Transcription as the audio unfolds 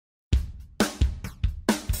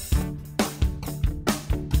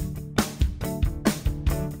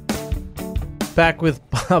Back with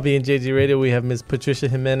Bobby and JG Radio, we have Miss Patricia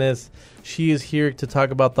Jimenez. She is here to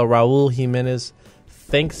talk about the Raul Jimenez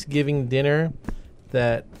Thanksgiving dinner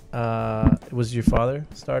that was your father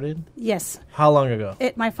started? Yes. How long ago?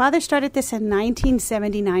 My father started this in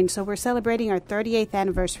 1979, so we're celebrating our 38th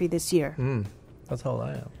anniversary this year. That's how old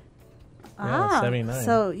I am. Ah, 79.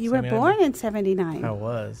 so you 79. Were born in 79. I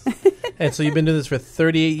was. And so you've been doing this for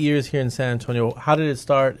 38 years here in San Antonio. How did it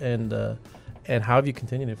start, and how have you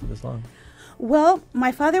continued it for this long? Well,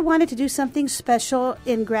 my father wanted to do something special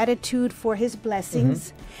in gratitude for his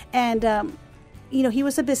blessings. And, he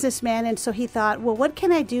was a businessman, and so he thought, well, what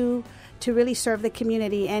can I do to really serve the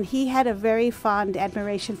community? And he had a very fond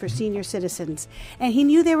admiration for senior citizens. And he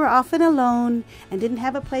knew they were often alone and didn't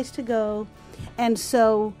have a place to go. And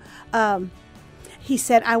so he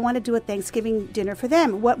said, I want to do a Thanksgiving dinner for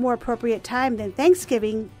them. What more appropriate time than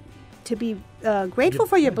Thanksgiving to be grateful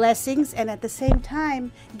for your blessings and at the same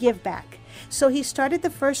time give back? So he started the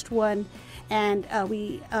first one, and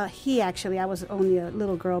he actually, I was only a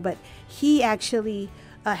little girl, but he actually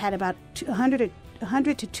had about 100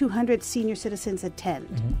 to 200 senior citizens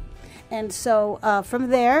attend. And so from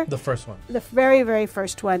there... The first one. The very, very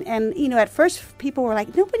first one. And, at first people were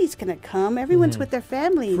like, nobody's going to come. Everyone's with their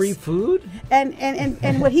families. Free food?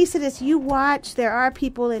 And what he said is, you watch, there are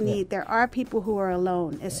people in need. There are people who are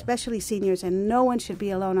alone, especially seniors, and no one should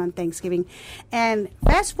be alone on Thanksgiving. And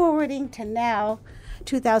fast forwarding to now,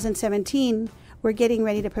 2017, we're getting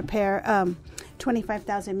ready to prepare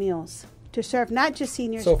 25,000 meals to serve not just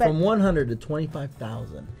seniors, but... So from 100 to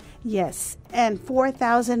 25,000. Yes, and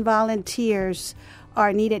 4,000 volunteers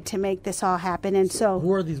are needed to make this all happen. And so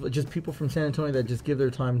who are these? Just people from San Antonio that just give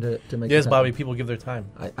their time to make Yes, this Bobby, happen? people give their time.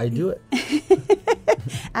 I do it.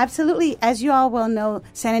 Absolutely. As you all well know,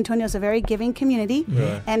 San Antonio is a very giving community.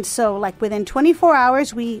 Yeah. And so, within 24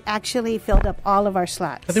 hours, we actually filled up all of our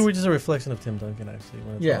slots. I think we're just a reflection of Tim Duncan, actually,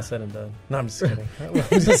 when it's all said and done. No, I'm just kidding.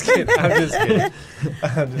 I'm just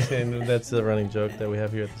kidding. That's a running joke that we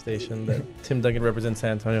have here at the station, that Tim Duncan represents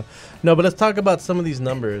San Antonio. No, but let's talk about some of these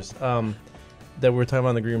numbers that we're talking about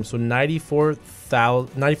in the green room. So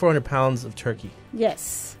 9,400 pounds of turkey.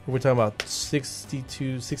 Yes. We're talking about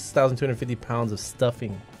 6,250 pounds of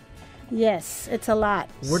stuffing. Yes, it's a lot.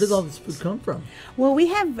 Where does all this food come from? Well, we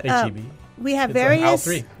have H-E-B. We have it's various. all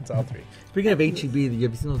three. It's all three. Speaking of H-E-B, have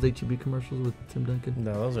you seen those H-E-B commercials with Tim Duncan?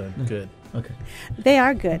 No, those are good. Okay. They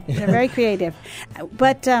are good. They're very creative.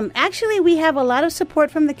 But actually, we have a lot of support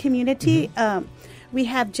from the community. We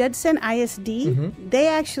have Judson ISD. They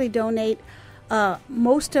actually donate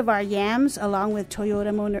most of our yams, along with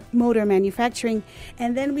Toyota Motor Manufacturing.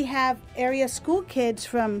 And then we have area school kids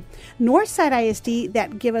from Northside ISD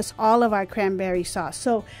that give us all of our cranberry sauce.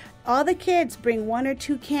 So all the kids bring 1 or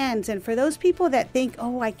 2 cans. And for those people that think,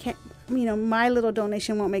 oh, I can't, my little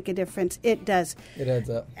donation won't make a difference, it does. It adds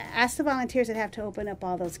up. Ask the volunteers that have to open up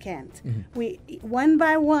all those cans. We one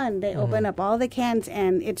by one, they open up all the cans,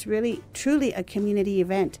 and it's really, truly a community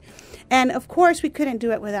event. And, of course, we couldn't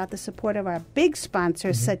do it without the support of our big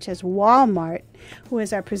sponsors, such as Walmart, who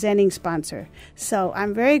is our presenting sponsor. So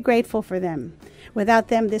I'm very grateful for them. Without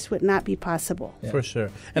them, this would not be possible. Yeah. For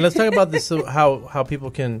sure. And let's talk about this, so how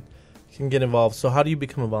people can get involved. So how do you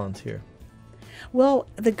become a volunteer? Well,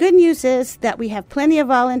 the good news is that we have plenty of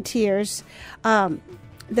volunteers. The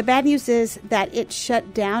bad news is that it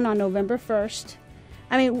shut down on November 1st.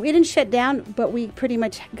 I mean, we didn't shut down, but we pretty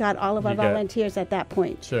much got all of our volunteers at that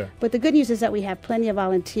point. Sure. But the good news is that we have plenty of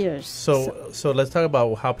volunteers. So let's talk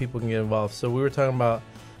about how people can get involved. So we were talking about,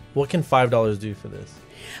 what can $5 do for this?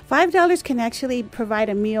 $5 can actually provide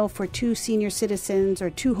a meal for 2 senior citizens or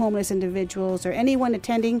 2 homeless individuals or anyone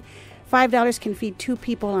attending. $5 can feed 2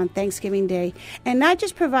 people on Thanksgiving Day, and not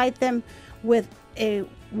just provide them with a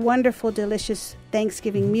wonderful, delicious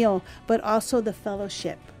Thanksgiving meal, but also the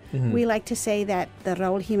fellowship. We like to say that the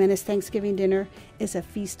Raul Jimenez Thanksgiving dinner is a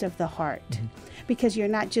feast of the heart, because you're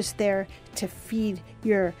not just there to feed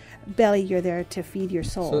your belly, you're there to feed your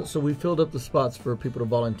soul. So we filled up the spots for people to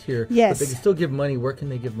volunteer. Yes. But they can still give money. Where can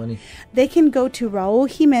they give money? They can go to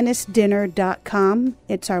rauljimenezdinner.com.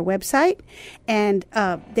 It's our website. And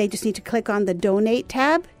they just need to click on the Donate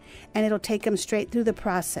tab, and it'll take them straight through the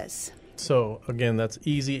process. So, again, that's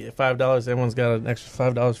easy. $5. Everyone's got an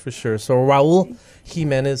extra $5 for sure. So,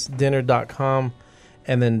 rauljimenezdinner.com,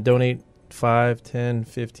 and then donate 5, 10,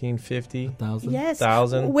 15, 50. 1,000. Yes.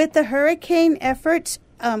 1,000. With the hurricane efforts,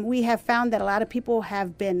 we have found that a lot of people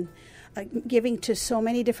have been giving to so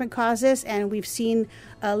many different causes, and we've seen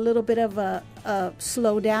a little bit of a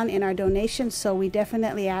slowdown in our donations. So we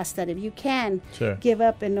definitely ask that if you can give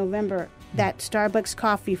up in November, that Starbucks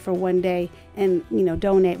coffee for one day and,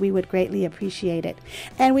 donate. We would greatly appreciate it.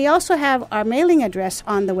 And we also have our mailing address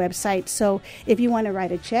on the website. So if you want to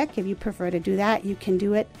write a check, if you prefer to do that, you can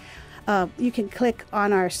do it. You can click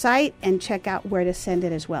on our site and check out where to send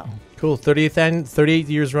it as well. Cool. 38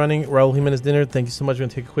 years running, Raul Jimenez Dinner. Thank you so much. We're going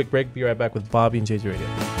to take a quick break. Be right back with Bobby and JJ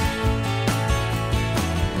Radio.